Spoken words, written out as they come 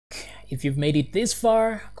if you've made it this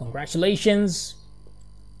far, congratulations,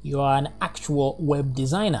 you are an actual web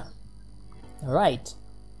designer. All right,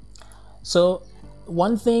 so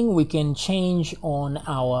one thing we can change on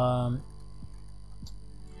our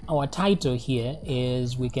title here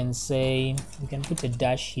is we can put a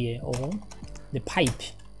dash here, or the pipe.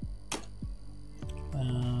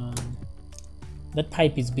 That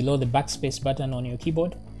pipe is below the backspace button on your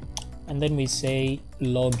keyboard, and then we say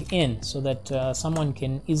log in, so that someone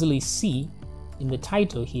can easily see in the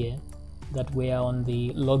title here that we are on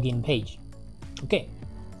the login page. Okay,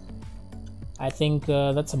 I think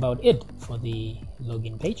that's about it for the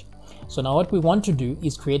login page. So now what we want to do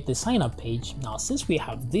is create the sign up page. Now since we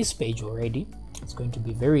have this page already, it's going to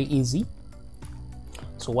be very easy.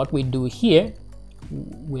 So what we do here,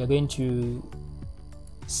 we are going to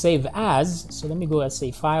save as. So let me go and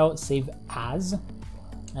say file, save as,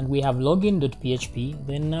 and we have login.php.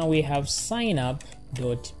 Then now we have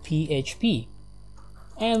signup.php,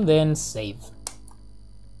 and then save.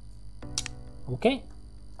 Okay,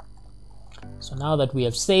 so now that we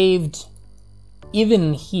have saved,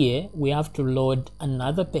 even here we have to load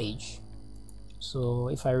another page. So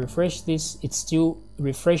if I refresh this, it's still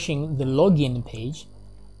refreshing the login page.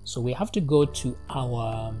 So we have to go to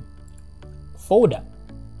our folder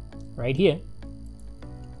right here,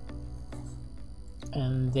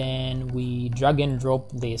 and then we drag and drop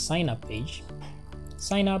the sign up page.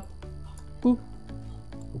 Sign up, boop.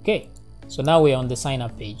 Okay, so now we're on the sign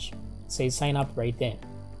up page. It says sign up right there.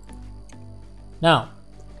 Now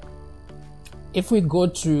if we go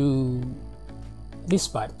to this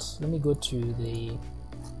part, let me go to the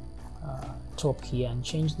top here and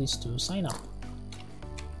change this to sign up.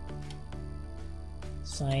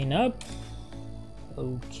 Sign up.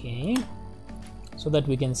 Okay, so that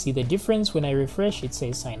we can see the difference. When I refresh, it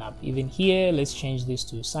says sign up. Even here, let's change this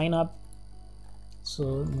to sign up.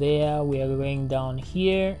 So there, we are going down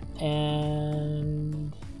here,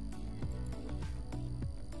 and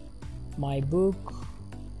my book.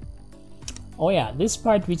 Oh yeah, this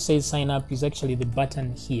part which says sign up is actually the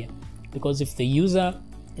button here, because if the user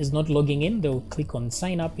is not logging in, they'll click on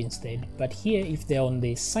sign up instead. But here, if they're on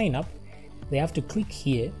the sign up, they have to click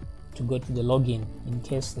here to go to the login in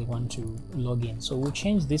case they want to log in. So we'll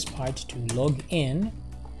change this part to log in,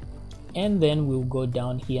 and then we'll go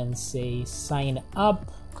down here and say sign up.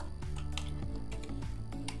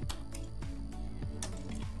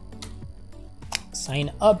 Sign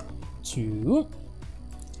up to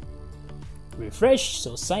refresh,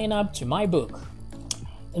 so sign up to my book.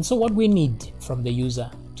 And so what we need from the user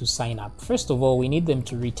to sign up, first of all, we need them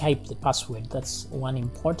to retype the password. That's one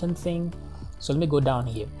important thing. So let me go down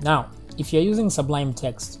here. Now if you're using Sublime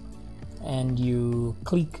Text and you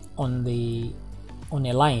click on a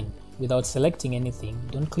line without selecting anything,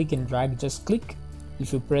 don't click and drag, just click.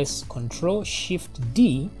 If you press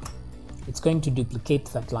Ctrl+Shift+D, it's going to duplicate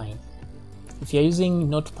that line. If you're using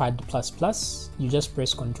Notepad++, you just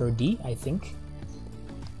press Ctrl+D, I think.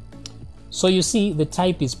 So you see the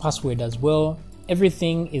type is password as well.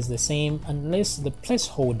 Everything is the same unless the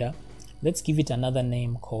placeholder, let's give it another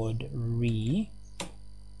name called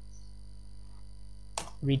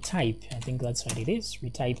retype. I think that's what it is.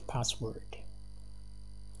 Retype password.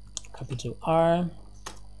 Capital R.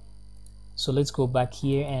 So let's go back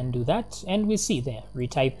here and do that. And we see there,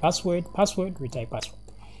 retype password, password, retype password.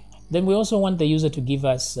 Then we also want the user to give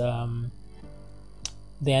us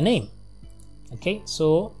their name. Okay,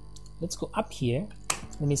 so let's go up here.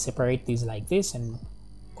 Let me separate these like this and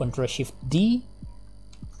Ctrl+Shift+D.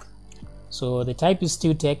 So the type is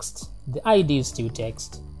still text, the ID is still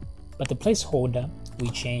text, but the placeholder we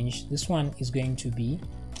change. This one is going to be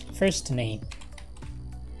first name.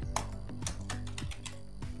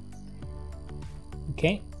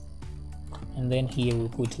 Okay, and then here we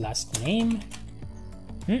put last name.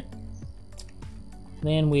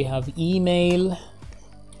 Then we have email,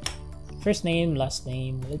 first name, last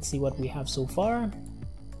name. Let's see what we have so far,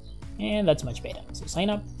 and that's much better. So sign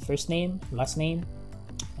up, first name, last name.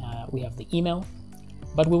 We have the email,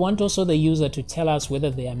 but we want also the user to tell us whether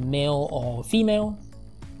they are male or female.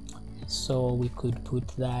 So we could put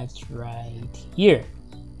that right here.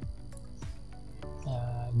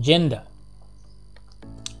 Gender.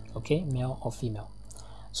 Okay, male or female.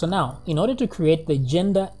 So now, in order to create the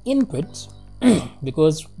gender input,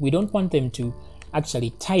 because we don't want them to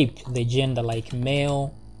actually type the gender like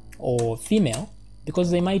male or female,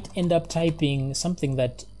 because they might end up typing something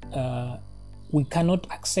that we cannot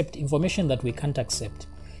accept, information that we can't accept.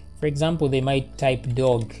 For example, they might type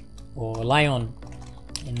dog or lion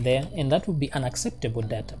in there, and that would be unacceptable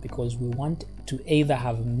data because we want to either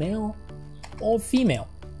have male or female.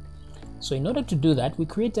 So in order to do that, we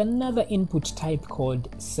create another input type called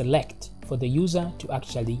select for the user to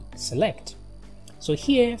actually select. So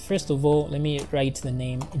here, first of all, let me write the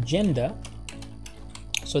name gender,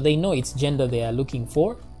 so they know it's gender they are looking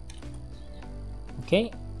for.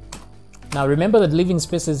 Okay. Now remember that leaving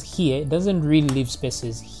spaces here doesn't really leave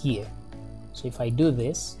spaces here. So if I do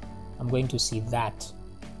this, I'm going to see that,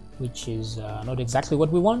 which is not exactly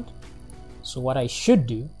what we want. So what I should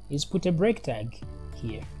do is put a break tag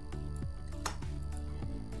here.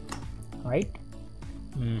 All right.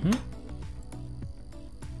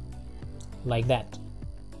 Like that.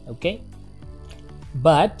 Okay.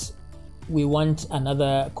 But we want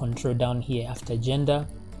another control down here after gender.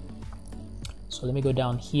 So let me go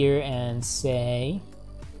down here and say,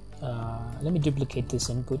 let me duplicate this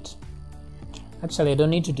input. Actually, I don't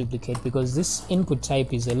need to duplicate because this input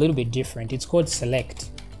type is a little bit different. It's called select.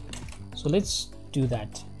 So let's do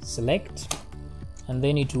that. Select, and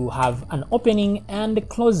then it will have an opening and a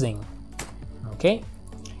closing. Okay.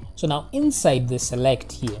 So now inside the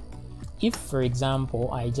select here, if for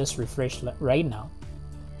example, I just refresh right now,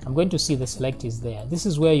 I'm going to see the select is there. This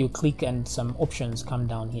is where you click and some options come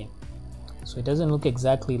down here. So it doesn't look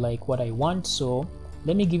exactly like what I want. So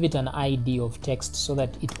let me give it an ID of text so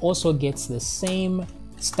that it also gets the same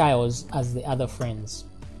styles as the other friends.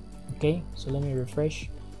 Okay, so let me refresh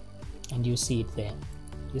and you see it there.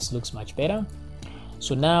 This looks much better.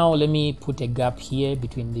 So now let me put a gap here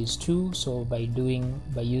between these two. So by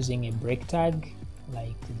using a break tag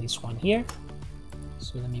like this one here.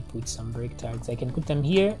 So let me put some break tags. I can put them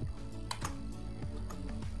here.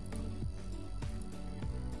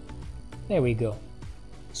 There we go.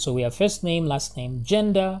 So we have first name, last name,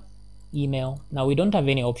 gender, email. Now we don't have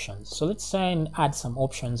any options. So let's try and add some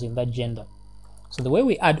options in that gender. So the way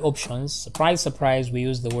we add options, surprise, surprise, we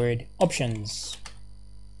use the word options.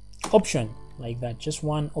 Option, like that, just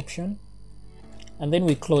one option. And then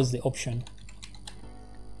we close the option.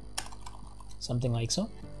 Something like so.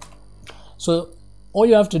 So all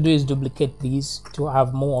you have to do is duplicate these to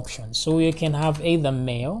have more options. So you can have either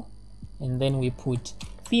male, and then we put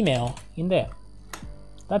female in there.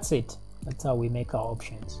 That's it. That's how we make our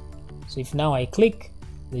options. So if now I click,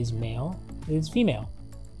 there's male, there's female.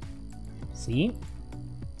 See?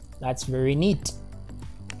 That's very neat.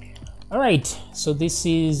 All right, so this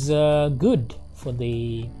is good for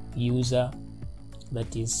the user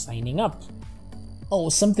that is signing up. Oh,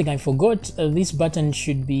 something I forgot, this button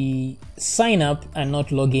should be sign up and not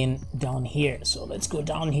login down here. So let's go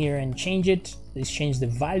down here and change it. Let's change the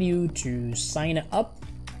value to sign up.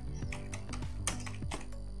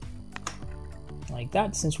 Like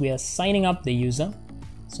that, since we are signing up the user.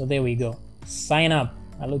 So there we go, sign up.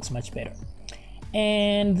 That looks much better.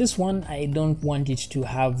 And this one, I don't want it to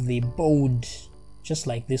have the bold, just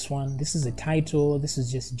like this one. This is a title, this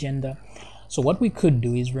is just gender. So what we could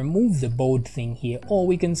do is remove the bold thing here, or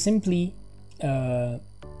we can simply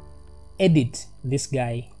edit this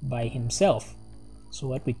guy by himself. So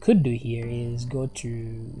what we could do here is go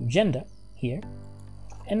to gender here,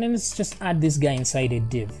 and then let's just add this guy inside a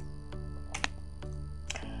div.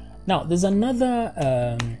 Now there's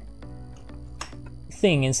another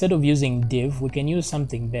thing. Instead of using div, we can use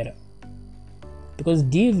something better, because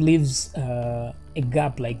div leaves a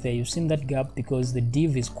gap like there. You've seen that gap because the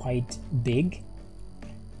div is quite big.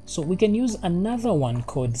 So we can use another one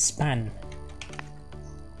called span.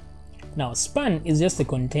 Now span is just a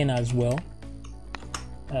container as well,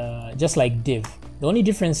 just like div. The only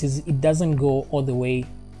difference is it doesn't go all the way,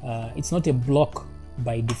 it's not a block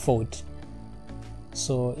by default.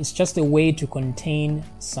 So it's just a way to contain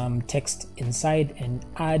some text inside and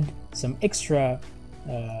add some extra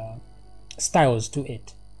styles to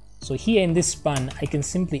it. So here in this span, I can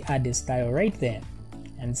simply add a style right there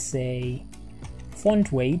and say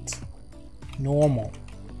font weight normal.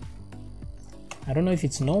 I don't know if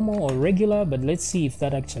it's normal or regular, but let's see if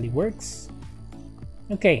that actually works.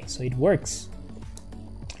 Okay, so it works.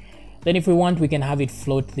 Then if we want, we can have it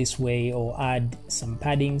float this way or add some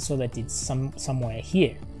padding so that it's somewhere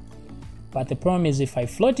here. But the problem is if I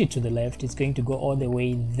float it to the left, it's going to go all the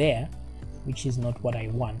way there, which is not what I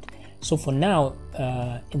want. So for now,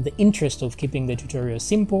 in the interest of keeping the tutorial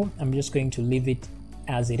simple, I'm just going to leave it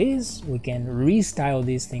as it is. We can restyle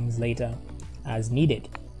these things later as needed.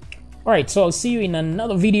 All right, so I'll see you in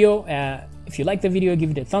another video. If you like the video, give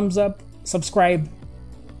it a thumbs up, subscribe,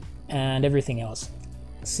 and everything else.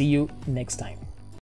 See you next time.